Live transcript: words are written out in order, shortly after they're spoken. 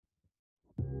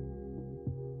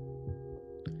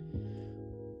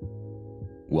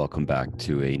Welcome back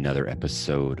to another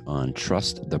episode on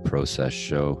Trust the Process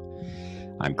Show.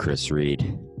 I'm Chris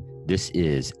Reed. This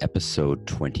is episode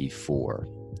 24.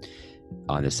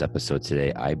 On this episode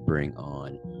today, I bring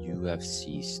on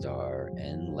UFC star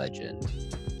and legend,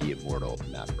 the immortal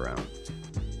Matt Brown.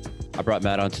 I brought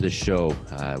Matt onto the show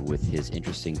with his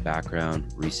interesting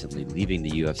background, recently leaving the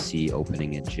UFC,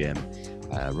 opening a gym.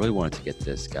 I really wanted to get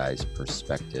this guy's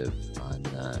perspective on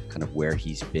kind of where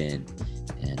he's been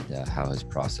and how his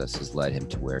process has led him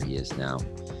to where he is now.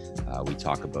 We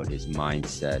talk about his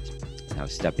mindset and how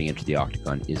stepping into the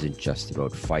octagon isn't just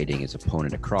about fighting his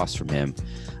opponent across from him,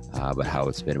 but how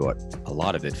it's been about a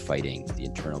lot of it fighting the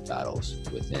internal battles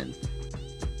within.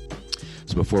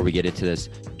 So before we get into this,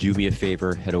 do me a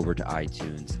favor, head over to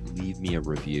iTunes, leave me a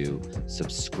review,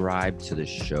 subscribe to the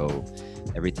show.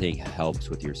 Everything helps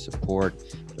with your support.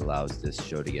 It allows this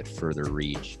show to get further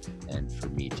reach and for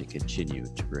me to continue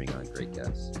to bring on great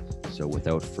guests. So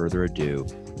without further ado,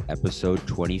 episode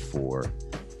 24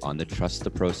 on the Trust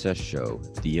the Process Show,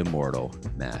 the immortal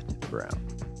Matt Brown.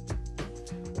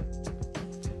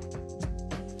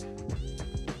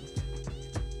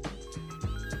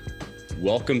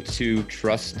 Welcome to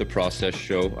Trust the Process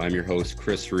Show. I'm your host,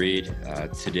 Chris Reed.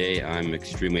 Today, I'm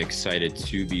extremely excited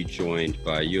to be joined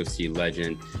by UFC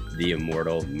legend, the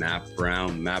immortal Matt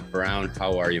Brown. Matt Brown,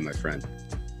 how are you, my friend?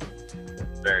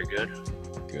 Very good.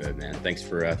 Good, man. Thanks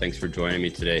for joining me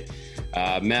today,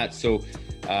 Matt. So,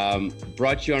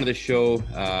 brought you onto the show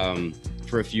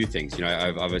for a few things. You know,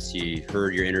 I've obviously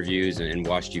heard your interviews and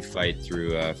watched you fight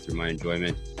through my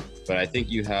enjoyment. But I think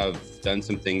you have done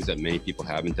some things that many people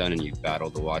haven't done, and you've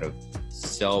battled a lot of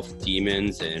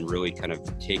self-demons and really kind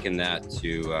of taken that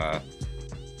to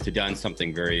done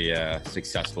something very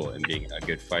successful in being a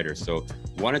good fighter. So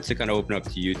wanted to kind of open up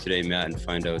to you today, Matt, and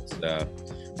find out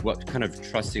what kind of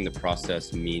trusting the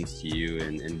process means to you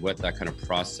and what that kind of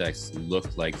process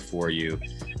looked like for you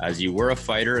as you were a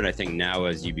fighter, and I think now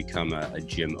as you become a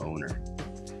gym owner.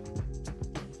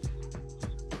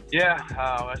 Yeah,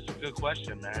 that's a good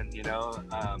question, man. You know,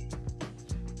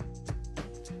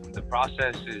 the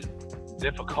process is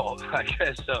difficult, I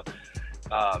guess. So,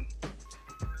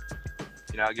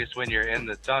 you know, I guess when you're in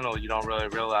the tunnel, you don't really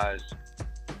realize,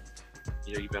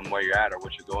 you know, even where you're at or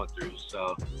what you're going through.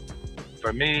 So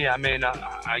for me, I mean,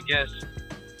 I guess,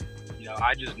 you know,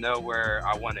 I just know where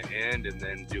I want to end and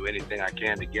then do anything I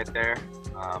can to get there.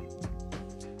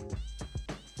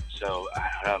 So I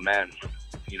don't know, man.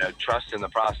 You know, trust in the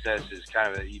process is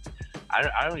kind of,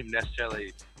 I don't even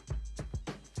necessarily,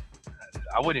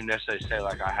 I wouldn't even necessarily say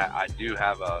like I do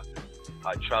have a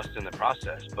trust in the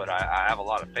process, but I have a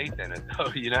lot of faith in it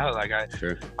though, you know, like I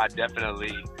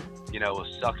definitely, you know,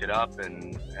 will suck it up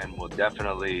and will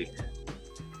definitely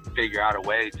figure out a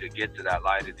way to get to that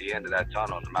light at the end of that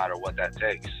tunnel, no matter what that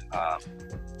takes.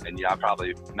 And yeah, I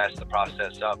probably mess the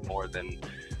process up more than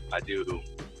I do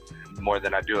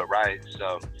it right.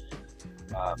 So,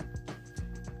 I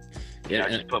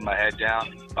just put my head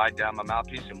down, bite down my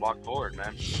mouthpiece, and walk forward,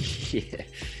 man. Yeah,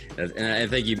 and I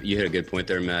think you hit a good point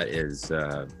there, Matt, is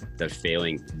that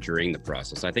failing during the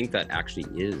process. I think that actually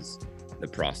is the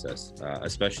process,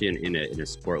 especially in a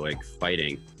sport like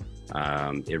fighting.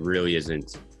 It really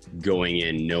isn't going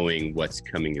in knowing what's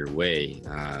coming your way.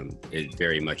 It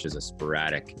very much is a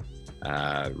sporadic,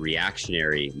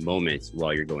 reactionary moment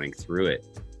while you're going through it.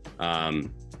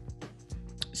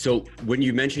 So when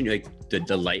you mentioned like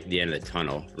the light at the end of the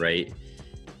tunnel, right?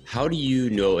 How do you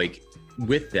know, like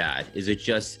with that, is it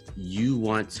just you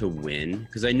want to win?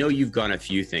 Because I know you've gone a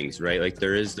few things, right? Like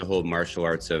there is the whole martial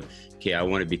arts of, okay, I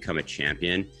want to become a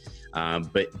champion.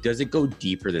 But does it go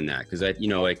deeper than that? Because I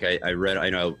read, I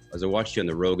know as I watched you on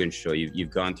the Rogan show,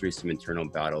 you've gone through some internal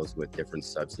battles with different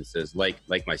substances,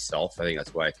 like myself. I think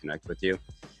that's why I connect with you.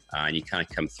 And you kind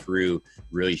of come through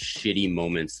really shitty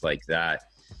moments like that.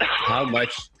 How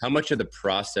much of the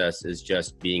process is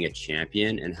just being a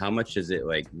champion, and how much is it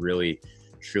like really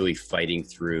truly fighting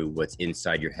through what's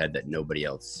inside your head that nobody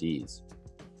else sees?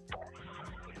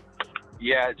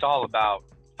 Yeah, it's all about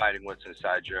fighting what's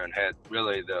inside your own head.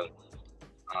 Really, the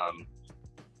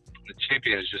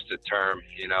champion is just a term,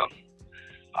 you know.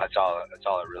 That's all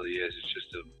it really is. It's just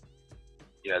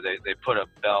they put a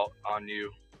belt on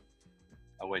you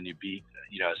when you beat,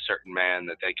 you know, a certain man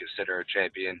that they consider a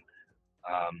champion.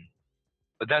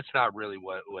 But that's not really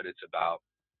what it's about.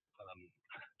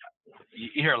 You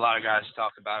hear a lot of guys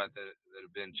talk about it that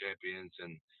have been champions,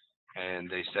 and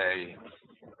they say,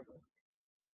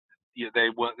 yeah,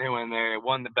 when they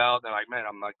won the belt, they're like, man,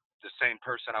 I'm like the same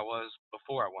person I was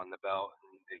before I won the belt.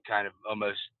 And it kind of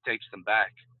almost takes them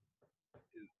back.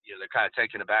 You know, they're kind of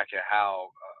taken aback at how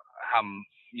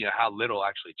little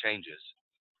actually changes.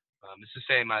 It's the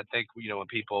same, I think, when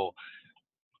people,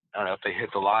 I don't know if they hit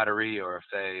the lottery or if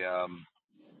they,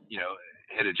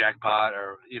 hit a jackpot,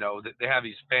 or, they have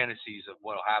these fantasies of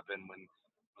what'll happen when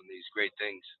these great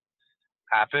things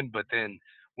happen. But then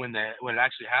when it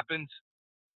actually happens,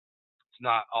 it's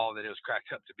not all that it was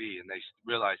cracked up to be. And they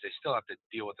realize they still have to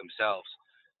deal with themselves.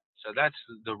 So that's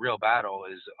the real battle,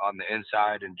 is on the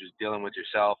inside, and just dealing with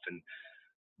yourself and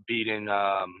beating,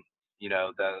 the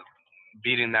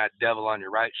beating that devil on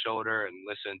your right shoulder and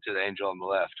listening to the angel on the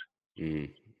left.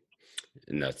 Mm.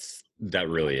 And that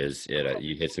really is it.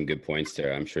 You hit some good points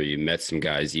there. I'm sure you met some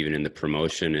guys even in the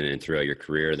promotion and throughout your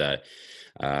career that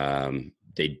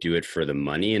they do it for the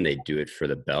money and they do it for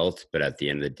the belt, but at the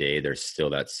end of the day, they're still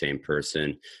that same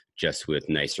person, just with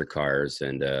nicer cars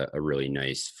and a really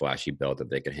nice flashy belt that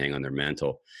they can hang on their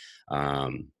mantle.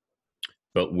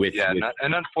 But with and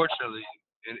unfortunately,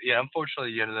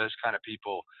 those kind of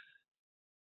people,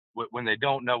 when they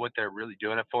don't know what they're really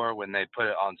doing it for, when they put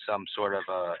it on some sort of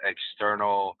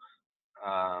external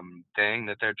thing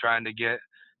that they're trying to get,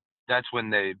 that's when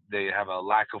they have a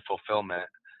lack of fulfillment,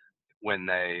 when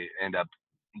they end up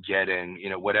getting,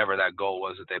 whatever that goal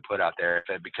was that they put out there. If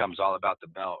it becomes all about the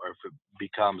belt, or if it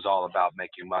becomes all about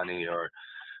making money or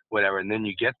whatever, and then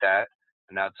you get that,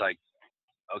 and now it's like,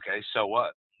 okay, so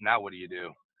what? Now what do you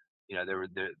do?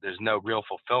 There's no real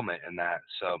fulfillment in that.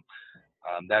 So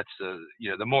that's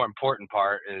the more important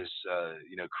part is,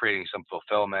 creating some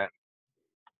fulfillment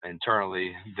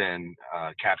internally than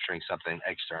capturing something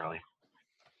externally.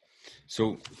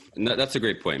 So that's a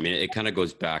great point. I mean, it kind of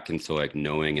goes back into like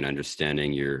knowing and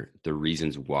understanding the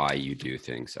reasons why you do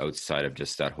things outside of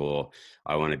just that whole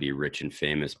I want to be rich and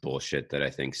famous bullshit that I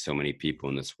think so many people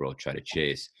in this world try to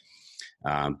chase.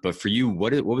 But for you,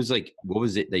 what was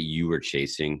it that you were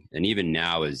chasing? And even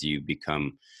now, as you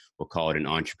become, we'll call it an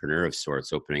entrepreneur of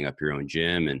sorts, opening up your own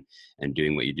gym and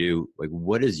doing what you do, like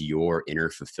what is your inner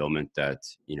fulfillment that,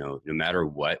 no matter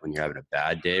what, when you're having a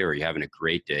bad day or you're having a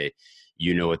great day,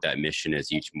 what that mission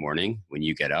is each morning when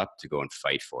you get up to go and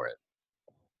fight for it?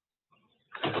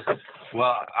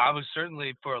 Well, I was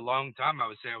certainly, for a long time, I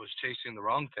would say I was chasing the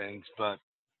wrong things, but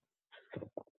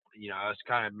I was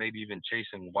kind of maybe even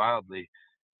chasing wildly,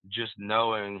 just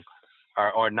knowing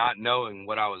or not knowing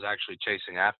what I was actually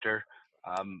chasing after.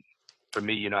 For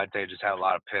me, I'd say I just had a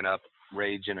lot of pent up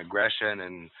rage and aggression,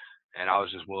 and I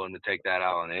was just willing to take that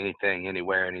out on anything,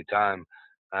 anywhere, anytime.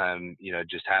 It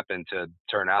just happened to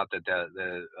turn out that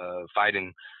the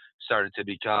fighting started to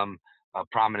become a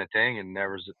prominent thing, and there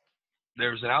was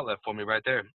an outlet for me right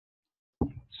there.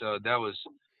 So that was,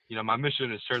 my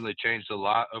mission has certainly changed a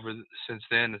lot since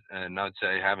then. And I'd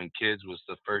say having kids was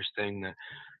the first thing that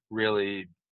really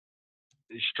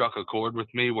struck a chord with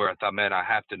me, where I thought, man, I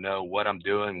have to know what I'm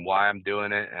doing, why I'm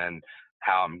doing it, and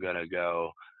how I'm going to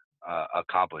go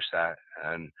accomplish that.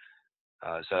 And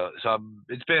so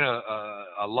it's been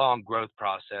a long growth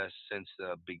process since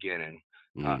the beginning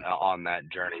on that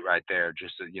journey right there,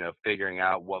 just, figuring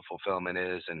out what fulfillment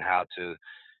is and how to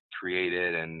create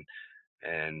it. And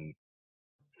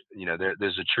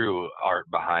there's a true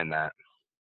art behind that.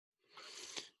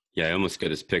 Yeah, I almost get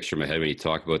this picture in my head when you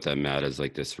talk about that, Matt, as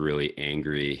like this really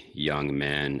angry young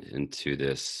man into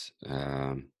this,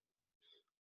 I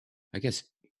guess,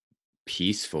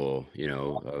 peaceful,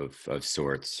 of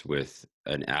sorts, with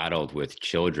an adult with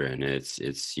children.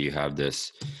 It's you have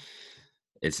this.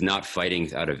 It's not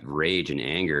fighting out of rage and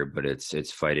anger, but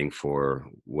it's fighting for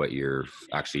what you're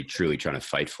actually truly trying to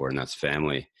fight for, and that's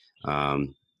family.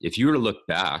 If you were to look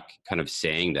back, kind of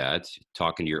saying that,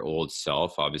 talking to your old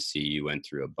self, obviously you went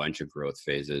through a bunch of growth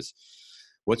phases.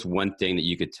 What's one thing that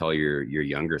you could tell your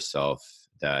younger self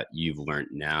that you've learned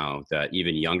now, that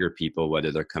even younger people,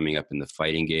 whether they're coming up in the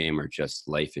fighting game or just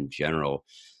life in general,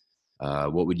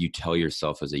 what would you tell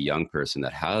yourself as a young person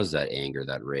that has that anger,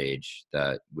 that rage,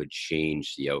 that would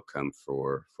change the outcome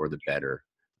for the better,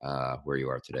 where you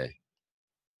are today?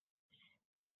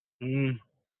 I'm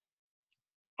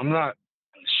not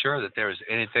sure that there was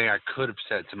anything I could have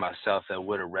said to myself that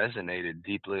would have resonated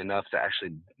deeply enough to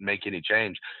actually make any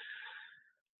change.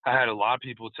 I had a lot of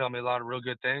people tell me a lot of real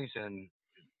good things, and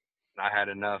I had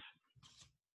enough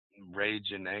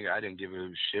rage and anger. I didn't give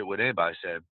a shit what anybody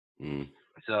said.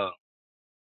 So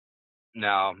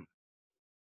now,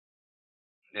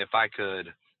 if I could,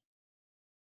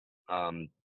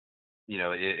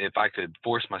 if I could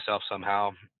force myself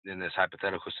somehow in this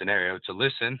hypothetical scenario to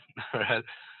listen, right,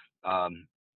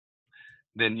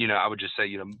 then, I would just say,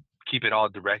 keep it all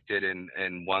directed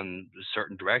in one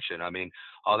certain direction. I mean,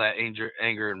 all that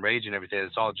anger and rage and everything,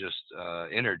 it's all just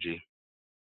energy.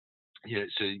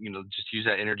 So, just use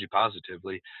that energy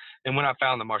positively. And when I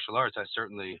found the martial arts, I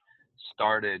certainly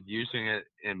started using it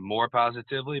in more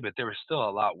positively, but there was still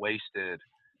a lot wasted,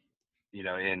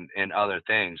 in other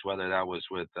things, whether that was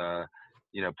with,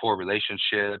 poor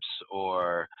relationships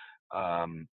or,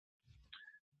 um,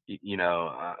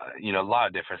 a lot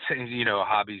of different things,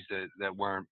 hobbies that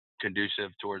weren't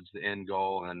conducive towards the end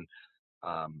goal. And,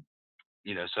 um,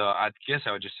 so I guess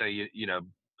I would just say,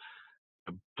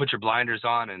 put your blinders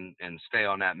on and stay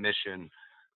on that mission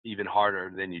even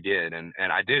harder than you did. And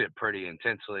I did it pretty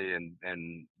intensely and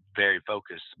very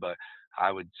focused, but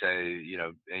I would say,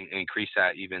 increase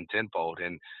that even tenfold.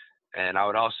 And I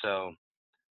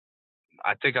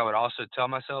think I would also tell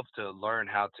myself to learn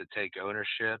how to take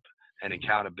ownership and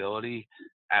accountability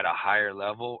at a higher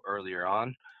level earlier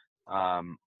on.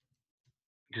 Um,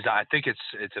 because I think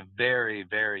it's a very,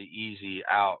 very easy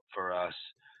out for us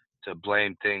to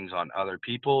blame things on other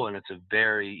people, and it's a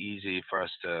very easy for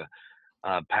us to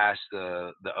pass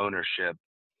the ownership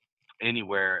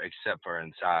anywhere except for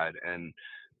inside. And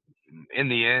in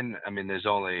the end, I mean, there's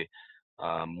only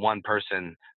one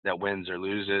person that wins or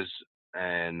loses,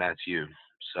 and that's you.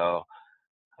 So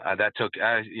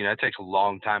it takes a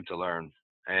long time to learn,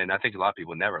 and I think a lot of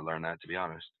people never learn that, to be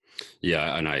honest.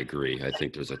 Yeah, and I agree. I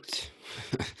think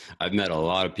I've met a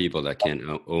lot of people that can't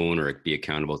own or be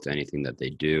accountable to anything that they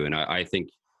do. And I think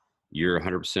you're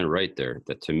 100% right there.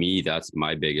 That to me, that's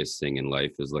my biggest thing in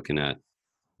life is looking at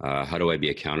how do I be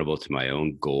accountable to my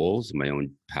own goals, my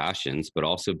own passions, but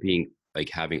also being like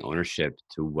having ownership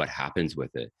to what happens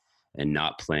with it and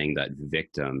not playing that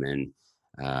victim and,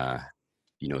 uh,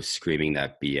 screaming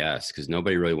that BS because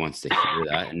nobody really wants to hear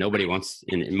that. And nobody wants,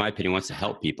 in my opinion, wants to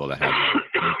help people that have.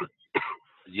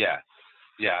 Yeah,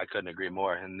 yeah, I couldn't agree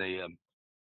more. And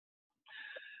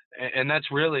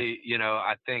that's really,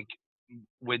 I think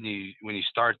when you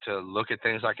start to look at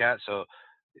things like that. So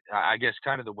I guess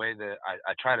kind of the way that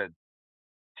I try to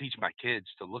teach my kids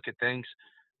to look at things,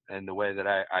 and the way that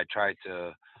I try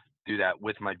to do that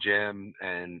with my gym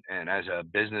and as a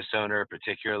business owner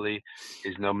particularly,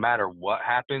 is no matter what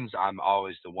happens, I'm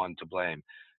always the one to blame.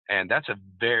 And that's a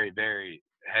very, very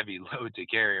heavy load to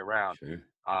carry around. Sure.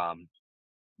 Um,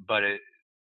 but I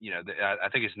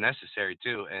think it's necessary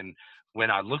too. And when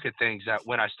I look at things that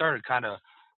when I started kind of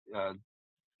uh,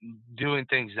 doing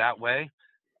things that way,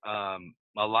 a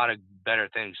lot of better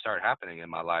things started happening in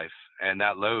my life, and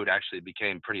that load actually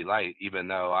became pretty light. Even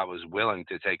though I was willing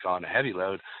to take on a heavy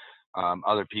load,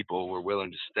 other people were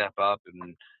willing to step up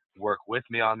and work with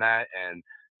me on that, and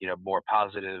more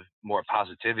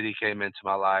positivity came into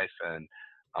my life. And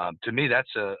to me,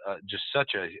 that's just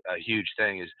such a huge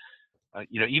thing. Is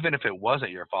even if it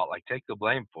wasn't your fault, like take the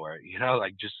blame for it.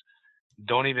 Like just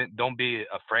don't be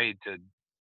afraid to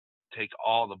take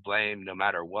all the blame no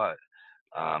matter what.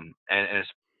 And it's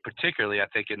particularly, I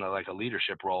think, in like a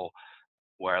leadership role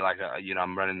where like,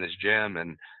 I'm running this gym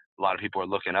and a lot of people are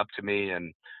looking up to me,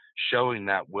 and showing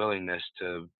that willingness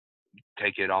to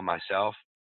take it on myself,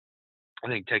 I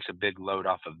think takes a big load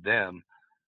off of them.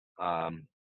 Um,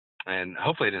 and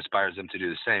hopefully it inspires them to do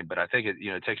the same. But I think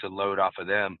it takes a load off of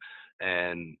them,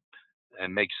 and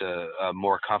makes a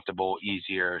more comfortable,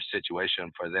 easier situation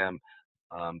for them,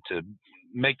 to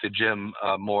make the gym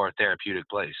a more therapeutic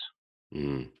place.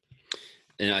 Mm.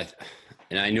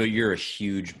 And I know you're a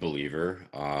huge believer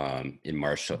in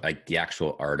like the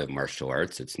actual art of martial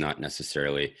arts. It's not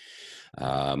necessarily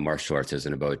martial arts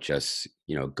isn't about just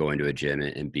going to a gym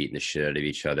and beating the shit out of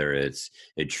each other.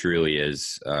 It truly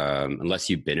is. Unless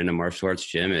you've been in a martial arts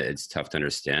gym, it's tough to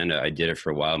understand. I did it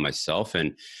for a while myself,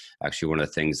 and actually one of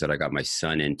the things that I got my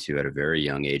son into at a very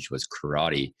young age was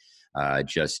karate,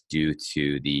 just due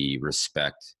to the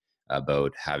respect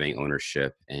about having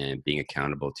ownership and being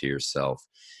accountable to yourself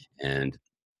and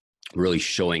really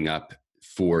showing up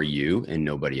for you and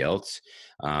nobody else.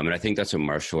 And I think that's what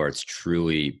martial arts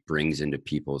truly brings into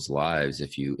people's lives.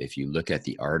 If you look at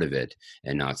the art of it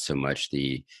and not so much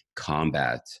the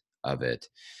combat of it.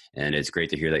 And it's great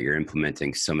to hear that you're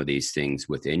implementing some of these things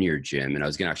within your gym. And I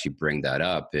was going to actually bring that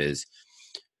up is,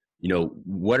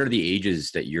 what are the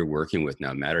ages that you're working with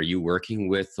now, Matt? Are you working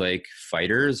with like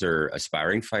fighters or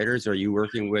aspiring fighters? Or are you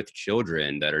working with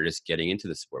children that are just getting into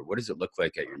the sport? What does it look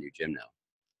like at your new gym now?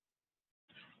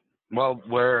 Well,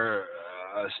 we're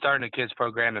starting a kids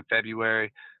program in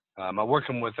February. I'm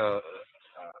working with a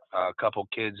couple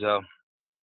kids though,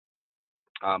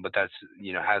 but that's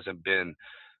hasn't been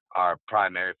our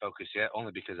primary focus yet.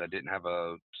 Only because I didn't have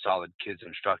a solid kids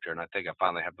instructor, and I think I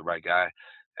finally have the right guy,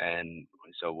 and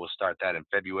so we'll start that in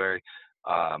February.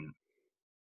 Um,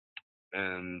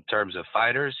 in terms of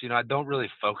fighters, I don't really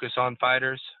focus on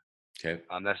fighters. Okay.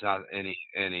 That's not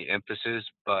any emphasis,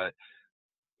 but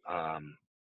um,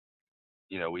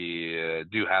 we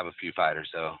do have a few fighters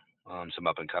though, some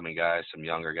up and coming guys, some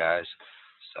younger guys.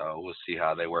 So we'll see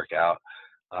how they work out.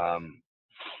 Um,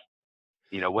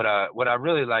 what I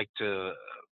really like to,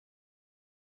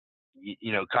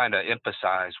 kind of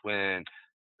emphasize when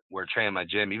we're training my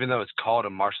gym, even though it's called a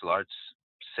martial arts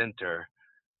center,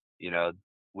 you know,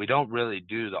 we don't really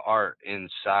do the art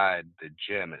inside the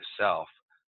gym itself.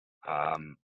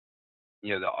 Um,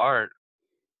 the art,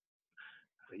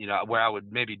 where I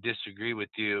would maybe disagree with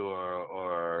you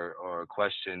or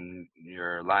question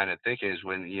your line of thinking is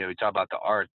when, we talk about the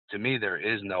art. To me, there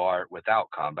is no art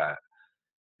without combat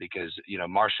because,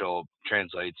 martial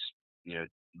translates,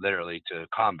 literally to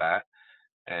combat.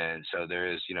 And so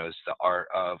there is, it's the art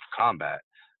of combat.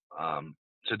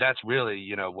 So that's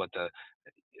really,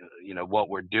 what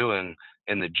we're doing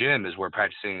in the gym is we're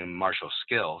practicing martial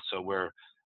skill. So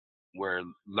we're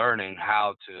learning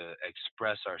how to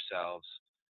express ourselves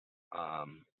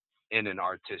in an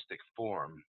artistic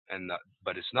form,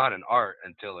 but it's not an art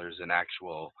until there's an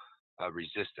actual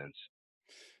resistance.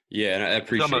 Yeah, and I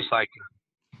appreciate. It's almost like,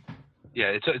 yeah,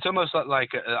 it's almost like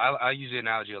I use the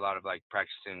analogy a lot of like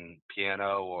practicing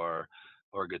piano or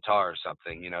guitar or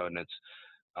something, and it's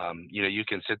you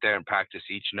can sit there and practice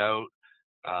each note,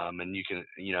 and you can,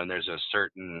 and there's a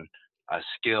certain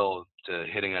skill to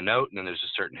hitting a note, and then there's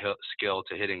a certain skill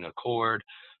to hitting a chord,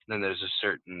 and then there's a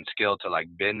certain skill to like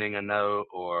bending a note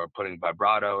or putting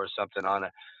vibrato or something on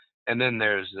it, and then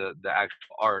there's the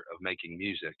actual art of making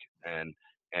music, and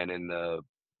in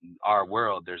our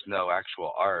world there's no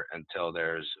actual art until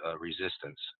there's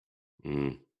resistance.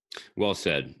 Well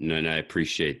said. And I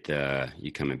appreciate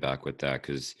you coming back with that,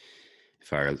 because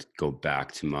if I go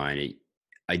back to mine,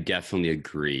 I definitely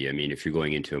agree. I mean, if you're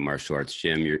going into a martial arts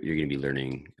gym, you're going to be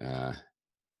learning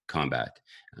combat.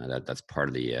 That's part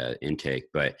of the intake.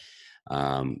 But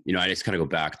I just kind of go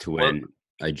back to when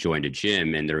I joined a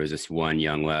gym, and there was this one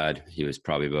young lad. He was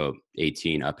probably about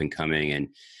 18, up and coming,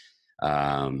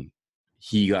 and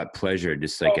he got pleasure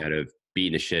just like out of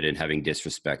beating the shit and having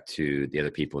disrespect to the other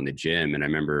people in the gym. And I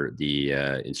remember the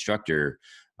instructor,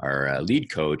 our lead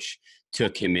coach,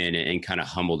 took him in and kind of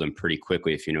humbled him pretty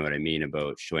quickly, if you know what I mean,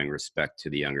 about showing respect to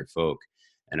the younger folk.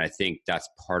 And I think that's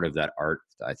part of that art.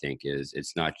 I think is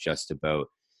it's not just about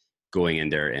going in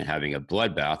there and having a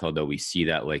bloodbath, although we see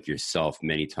that, like yourself,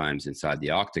 many times inside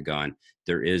the octagon.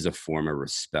 There is a form of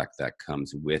respect that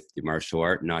comes with the martial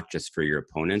art, not just for your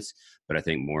opponents, but I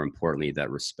think more importantly, that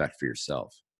respect for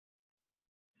yourself.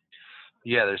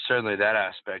 Yeah, there's certainly that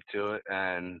aspect to it.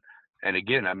 And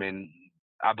again, I mean,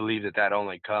 I believe that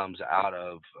only comes out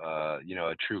of,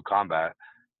 a true combat.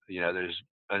 There's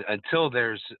until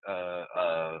there's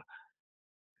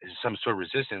some sort of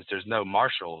resistance, there's no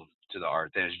martial to the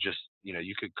art. There's just,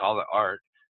 you could call it art,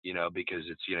 because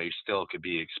it's, you still could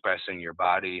be expressing your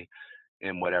body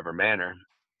in whatever manner.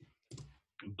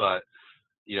 But,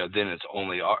 then it's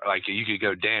only art. Like you could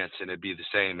go dance and it'd be the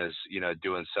same as,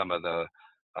 doing some of the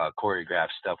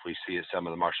choreographed stuff we see at some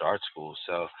of the martial arts schools.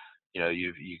 So,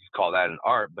 you could call that an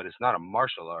art, but it's not a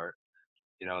martial art,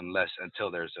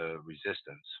 until there's a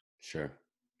resistance. Sure.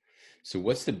 So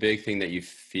what's the big thing that you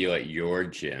feel at your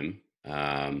gym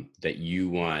that you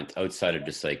want outside of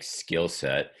just like skill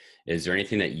set? Is there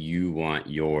anything that you want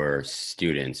your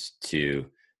students to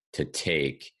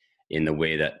take in the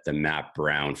way that the Matt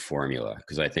Brown formula?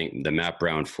 Because I think the Matt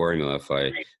Brown formula, if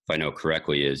I know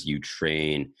correctly, is you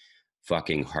train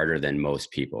fucking harder than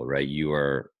most people, right? You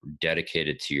are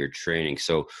dedicated to your training.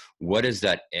 So what is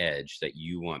that edge that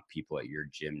you want people at your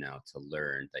gym now to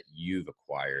learn that you've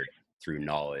acquired through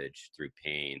knowledge, through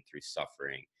pain, through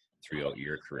suffering throughout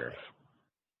your career?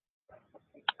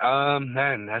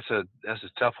 Man, that's a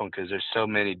tough one because there's so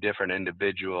many different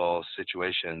individual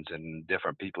situations and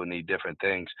different people need different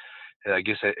things. And I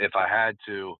guess if I had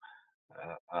to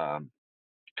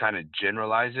kind of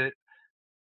generalize it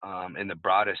in the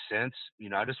broadest sense,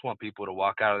 I just want people to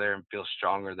walk out of there and feel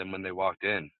stronger than when they walked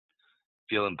in,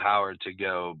 feel empowered to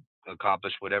go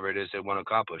accomplish whatever it is they want to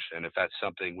accomplish. And if that's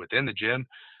something within the gym,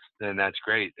 then that's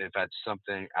great. If that's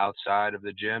something outside of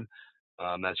the gym,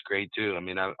 that's great too. I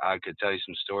mean, I could tell you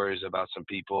some stories about some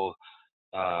people,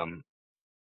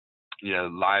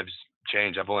 lives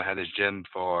change. I've only had this gym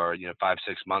for, 5-6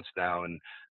 months now, and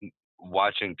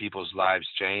watching people's lives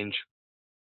change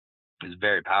is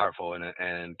very powerful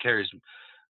and carries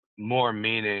more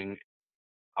meaning,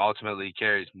 ultimately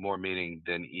carries more meaning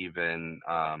than even,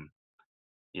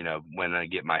 when I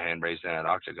get my hand raised in an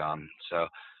octagon. So,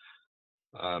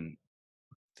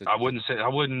 I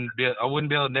wouldn't be able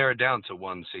to narrow it down to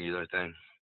one singular thing.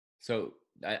 So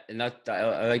I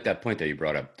like that point that you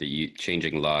brought up, that you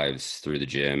changing lives through the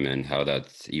gym, and how that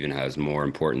even has more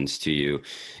importance to you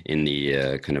in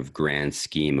the kind of grand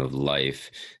scheme of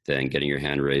life than getting your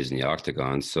hand raised in the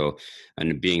octagon. So,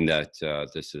 and being that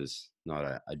this is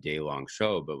not a day long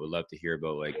show, but would love to hear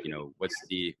about, like,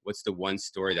 what's the one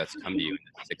story that's come to you in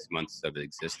the 6 months of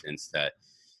existence that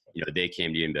they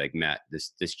came to you and be like, Matt,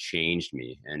 this changed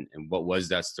me, and what was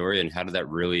that story, and how did that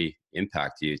really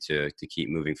impact you to keep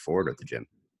moving forward with the gym?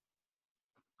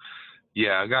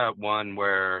 Yeah, I got one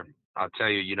where I'll tell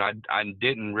you, I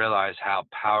didn't realize how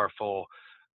powerful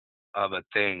of a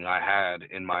thing I had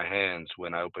in my hands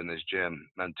when I opened this gym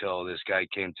until this guy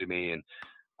came to me. And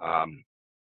um,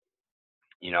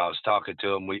 I was talking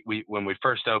to him. We when we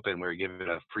first opened, we were given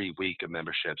a free week of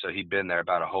membership. So he'd been there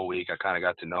about a whole week. I kind of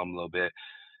got to know him a little bit,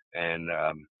 and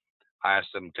I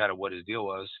asked him kind of what his deal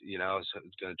was. I was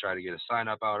going to try to get a sign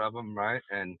up out of him, right?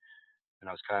 And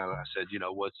I said,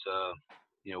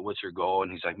 what's your goal?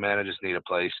 And he's like, man, I just need a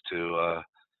place to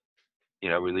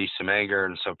release some anger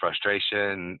and some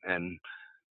frustration. And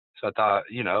so I thought,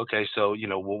 okay, so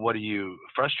well, what are you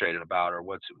frustrated about, or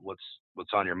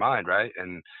what's on your mind, right?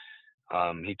 And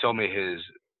he told me his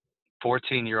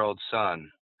 14-year-old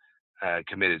son had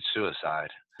committed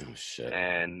suicide, Oh shit.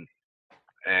 and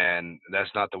that's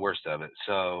not the worst of it.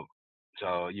 So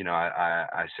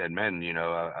I said, man,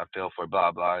 I feel for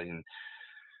blah blah, and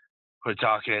we're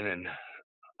talking, and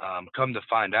come to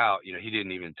find out, he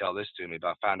didn't even tell this to me, but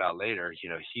I found out later,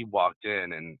 he walked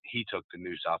in and he took the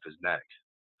noose off his neck,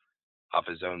 off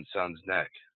his own son's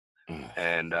neck. Oh,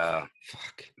 And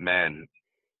fuck. man,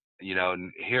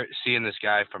 here seeing this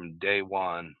guy from day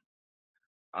one,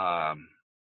 um,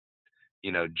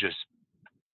 just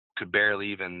could barely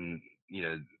even,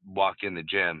 walk in the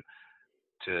gym,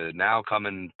 to now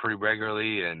coming pretty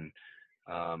regularly, and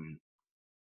um,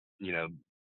 you know,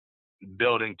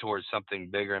 building towards something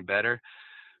bigger and better.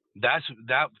 That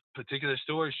particular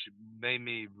story made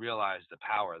me realize the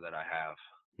power that I have.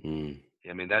 Mm.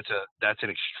 I mean, that's an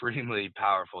extremely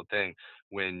powerful thing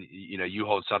when you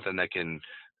hold something that can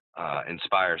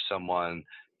inspire someone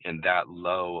in that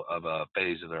low of a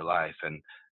phase of their life. And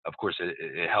of course,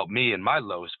 it helped me in my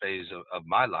lowest phase of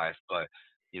my life. But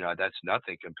that's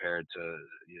nothing compared to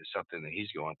something that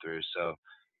he's going through. So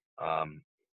um,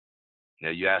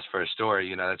 you asked for a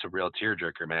story. That's a real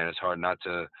tearjerker, man. It's hard not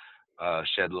to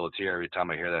shed a little tear every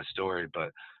time I hear that story.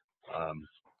 But um,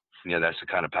 that's the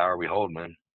kind of power we hold,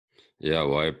 man. Yeah,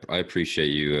 well, I appreciate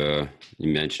you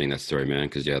mentioning that story, man,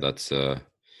 because yeah, that's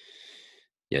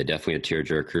yeah, definitely a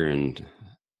tearjerker, and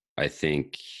I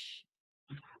think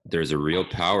there's a real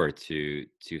power to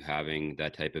having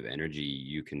that type of energy.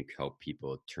 You can help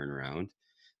people turn around.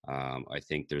 I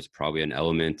think there's probably an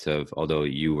element of, although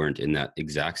you weren't in that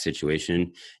exact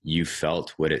situation, you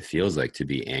felt what it feels like to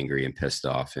be angry and pissed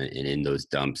off, and in those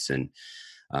dumps. And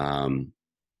um,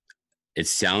 it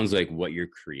sounds like what you're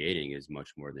creating is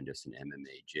much more than just an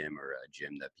MMA gym or a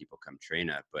gym that people come train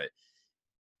at, but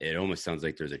it almost sounds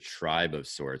like there's a tribe of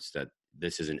sorts, that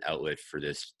this is an outlet for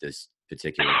this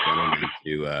particular gentleman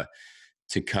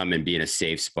to come and be in a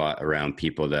safe spot around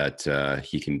people, that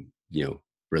he can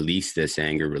release this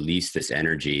anger, release this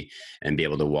energy, and be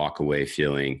able to walk away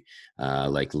feeling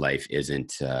like life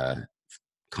isn't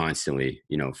constantly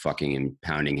fucking and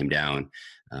pounding him down.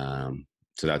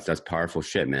 So that's powerful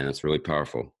shit, man. That's really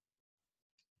powerful.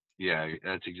 Yeah,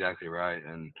 that's exactly right.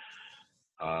 And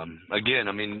again,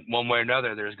 I mean, one way or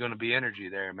another, there's going to be energy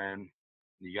there, man.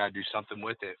 You got to do something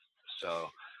with it. So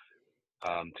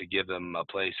to give them a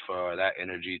place for that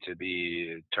energy to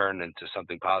be turned into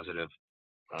something positive,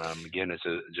 again, it's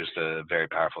just a very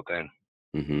powerful thing.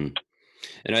 Mm-hmm.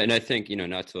 And I think,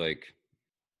 not to like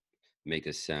make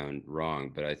this sound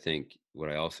wrong, but I think what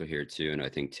I also hear too, and I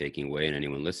think taking away, and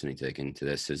anyone listening taking to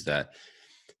this, is that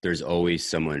there's always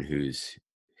someone who's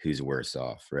worse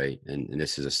off, right? And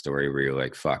this is a story where you're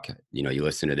like, fuck, you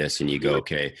listen to this and you go,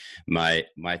 okay, my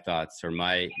thoughts, or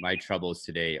my troubles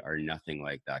today are nothing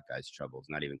like that guy's troubles,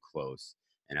 not even close.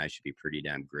 And I should be pretty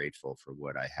damn grateful for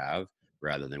what I have,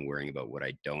 rather than worrying about what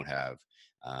I don't have.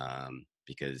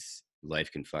 Because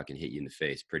life can fucking hit you in the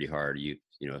face pretty hard.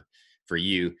 For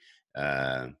you,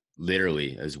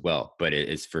 literally as well, but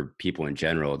it's for people in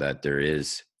general, that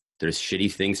there's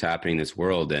shitty things happening in this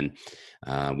world, and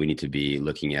we need to be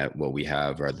looking at what we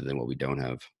have rather than what we don't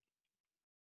have.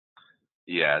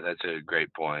 Yeah, that's a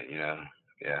great point. Yeah,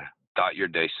 thought your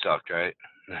day sucked, right?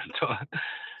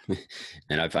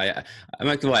 And I'm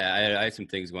not gonna lie, I had some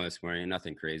things going this morning,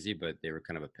 nothing crazy, but they were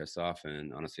kind of a piss off.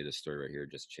 And honestly, this story right here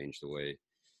just changed the way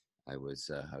I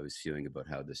was feeling about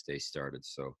how this day started.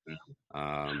 So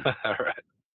All right.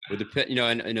 With the, you know,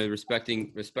 and I know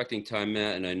respecting time,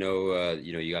 Matt, and I know,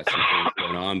 you know, you got some things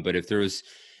going on, but if there was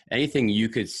anything you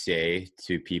could say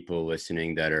to people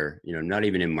listening that are, you know, not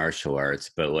even in martial arts,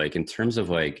 but like in terms of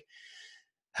like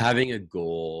having a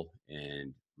goal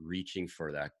and reaching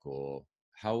for that goal,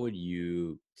 how would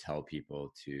you tell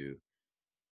people to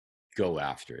go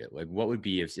after it? Like, what would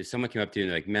be if someone came up to you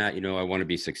and like, Matt, you know, I want to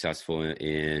be successful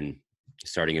in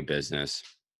starting a business.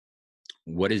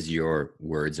 What is your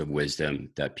words of wisdom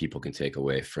that people can take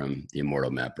away from the immortal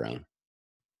Matt Brown?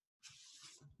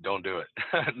 Don't do it.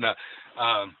 No,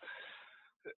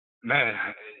 man,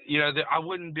 you know, I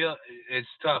wouldn't be, it's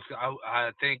tough.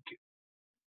 I think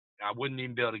I wouldn't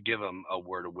even be able to give them a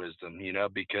word of wisdom, you know,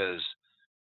 because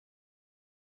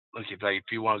look, if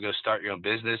you want to go start your own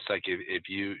business, like if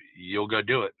you'll go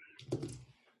do it.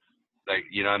 Like,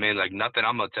 you know what I mean? Like nothing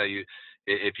I'm gonna tell you.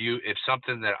 If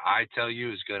something that I tell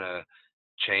you is gonna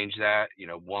change that, you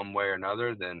know, one way or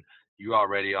another, then you're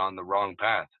already on the wrong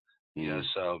path. You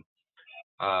know,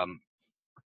 um,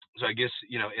 so I guess,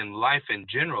 you know, in life in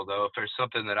general, though, if there's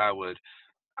something that I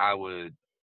would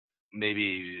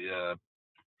maybe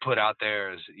put out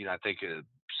there as, you know, I think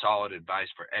solid advice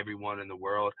for everyone in the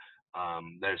world.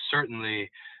 There's certainly,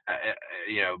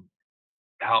 you know,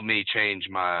 helped me change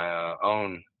my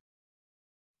own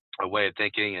way of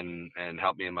thinking and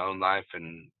help me in my own life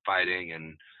and fighting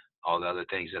and all the other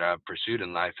things that I've pursued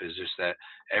in life is just that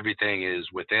everything is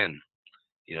within.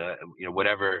 You know,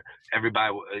 whatever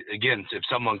everybody. Again, if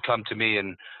someone come to me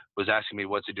and was asking me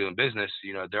what to do in business,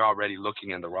 you know, they're already looking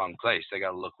in the wrong place. They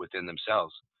got to look within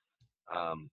themselves.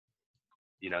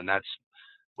 You know, and that's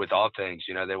with all things.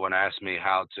 You know, they want to ask me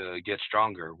how to get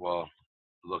stronger. Well,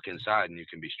 look inside and you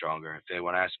can be stronger. If they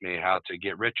want to ask me how to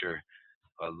get richer,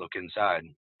 look inside.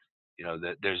 You know,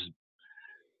 that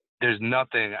there's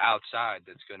nothing outside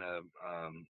that's gonna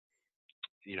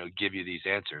you know, give you these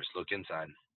answers. Look inside.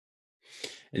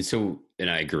 And so, and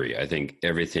I agree. I think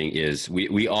everything is,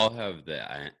 we all have the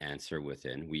answer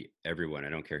within. Everyone, I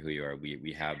don't care who you are,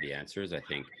 we have the answers. I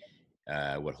think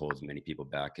what holds many people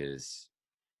back is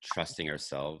trusting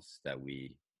ourselves that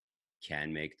we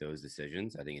can make those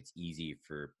decisions. I think it's easy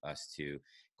for us to,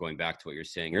 going back to what you're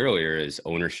saying earlier, is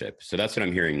ownership. So that's what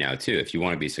I'm hearing now too. If you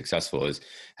want to be successful, is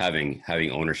having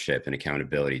ownership and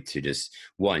accountability to just,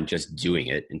 one, just doing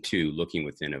it, and two, looking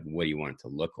within of what do you want it to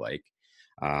look like.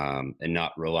 And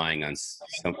not relying on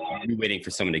waiting for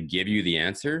someone to give you the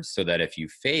answer, so that if you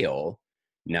fail,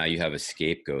 now you have a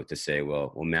scapegoat to say,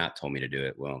 well, Matt told me to do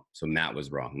it. Well, so Matt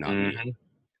was wrong, not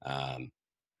me.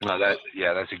 No,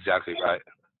 that's exactly right.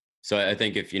 So I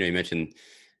think if, you know, you mentioned,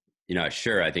 you know,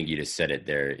 sure, I think you just said it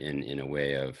there in a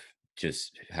way of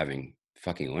just having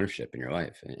fucking ownership in your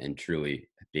life and truly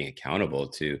being accountable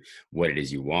to what it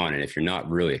is you want. And if you're not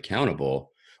really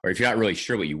accountable, or if you're not really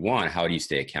sure what you want, how do you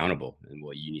stay accountable? And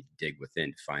well, you need to dig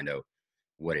within to find out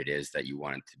what it is that you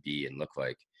want it to be and look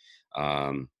like.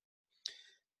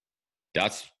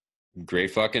 That's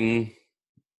great fucking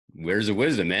words of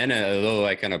wisdom, man. Although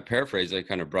I kind of paraphrase, I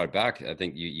kind of brought back, I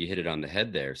think you hit it on the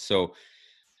head there. So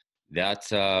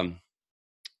that's,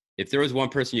 if there was one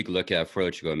person you could look at before I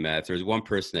let you go, Matt, if there was one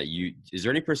person that is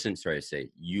there any person, sorry to say,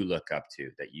 you look up to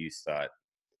that you thought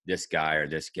this guy or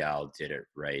this gal did it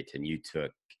right, and you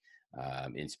took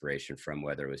inspiration from,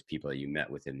 whether it was people that you met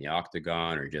within the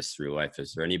octagon or just through life?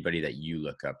 Is there anybody that you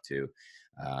look up to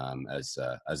as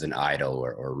an idol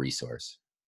or resource?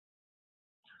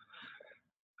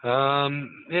 Yeah,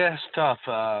 it's tough.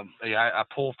 Yeah, I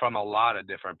pull from a lot of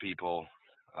different people.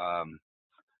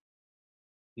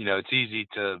 You know, it's easy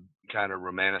to kind of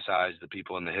romanticize the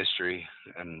people in the history,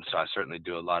 and so I certainly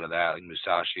do a lot of that, like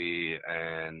Musashi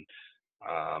and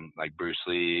like Bruce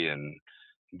Lee and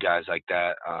guys like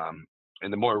that.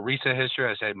 In the more recent history,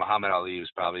 I say Muhammad Ali was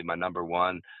probably my number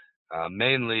one,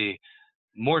 mainly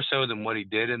more so than what he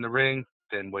did in the ring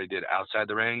than what he did outside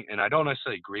the ring. And I don't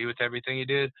necessarily agree with everything he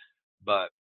did, but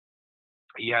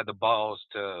he had the balls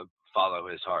to follow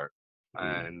his heart.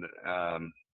 And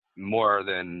more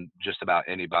than just about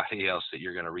anybody else that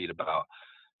you're going to read about,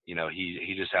 you know,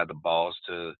 he just had the balls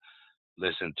to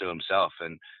listen to himself.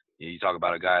 And you talk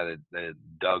about a guy that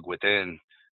dug within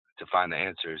to find the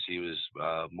answers. He was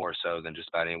more so than just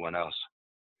about anyone else.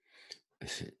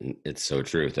 It's so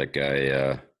true. That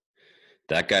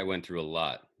guy went through a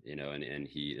lot, you know, and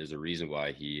he is a reason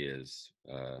why he is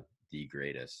the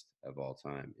greatest of all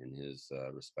time in his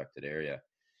respected area.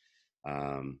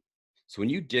 So when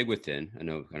you dig within, I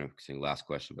know kind of saying last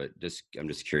question, but I'm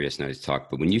just curious now to talk,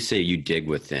 but when you say you dig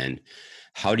within,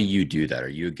 how do you do that? Are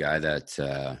you a guy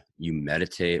that you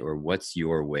meditate, or what's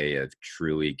your way of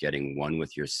truly getting one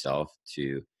with yourself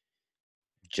to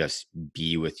just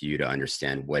be with you to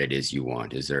understand what it is you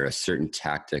want? Is there a certain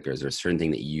tactic, or is there a certain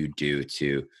thing that you do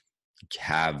to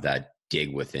have that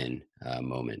dig within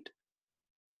moment?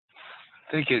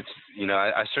 I think it's,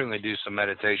 I certainly do some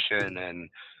meditation and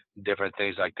different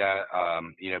things like that.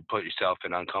 Put yourself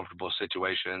in uncomfortable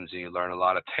situations and you learn a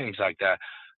lot of things like that.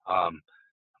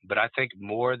 But I think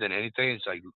more than anything, it's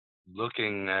like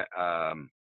looking at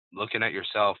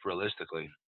yourself realistically.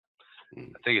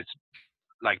 I think it's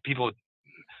like people,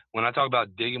 when I talk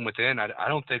about digging within, I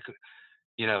don't think,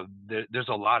 there's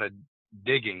a lot of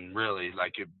digging really.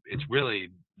 Like it's really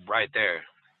right there.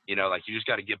 Like you just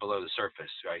got to get below the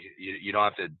surface, right? You don't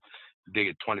have to dig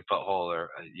a 20-foot hole, or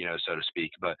so to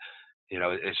speak, but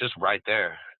it's just right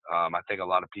there. I think a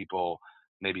lot of people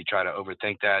maybe try to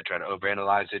overthink that, try to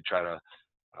overanalyze it, try to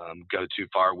go too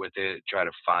far with it, try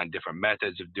to find different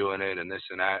methods of doing it and this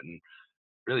and that. And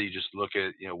really you just look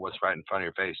at, what's right in front of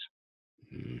your face.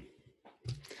 Mm-hmm.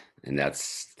 And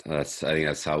that's I think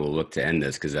that's how we'll look to end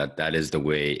this, because that is the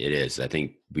way it is. I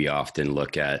think we often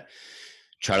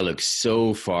try to look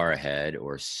so far ahead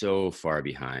or so far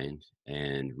behind.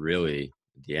 And really,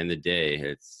 at the end of the day,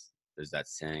 there's that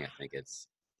saying, I think it's,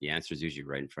 the answer is usually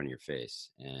right in front of your face.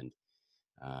 And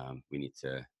we need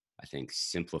to, I think,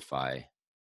 simplify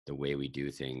the way we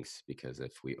do things, because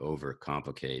if we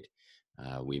overcomplicate,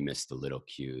 we miss the little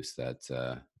cues that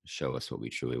show us what we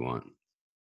truly want.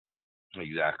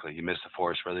 Exactly. You miss the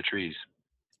forest for the trees.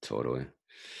 Totally.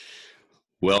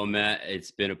 Well, Matt,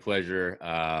 it's been a pleasure.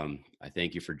 I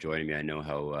thank you for joining me. I know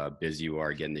how busy you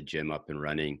are getting the gym up and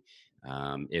running.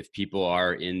 If people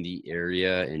are in the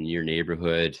area, in your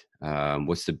neighborhood,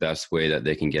 what's the best way that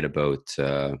they can get about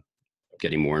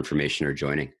getting more information or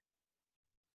joining?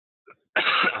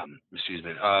 Excuse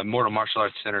me.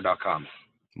 MortalMartialArtsCenter.com.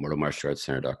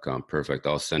 MortalMartialArtsCenter.com. Perfect.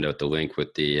 I'll send out the link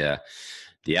with the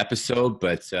episode,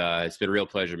 but it's been a real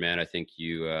pleasure, man. I think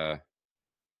you're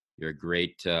a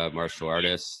great martial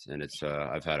artist, and it's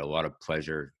I've had a lot of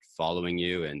pleasure following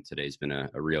you, and today's been a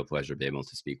real pleasure being able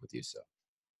to speak with you. So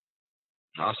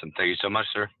awesome. Thank you so much,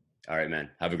 sir. All right, man.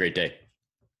 Have a great day.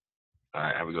 All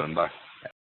right. Have a good one. Bye.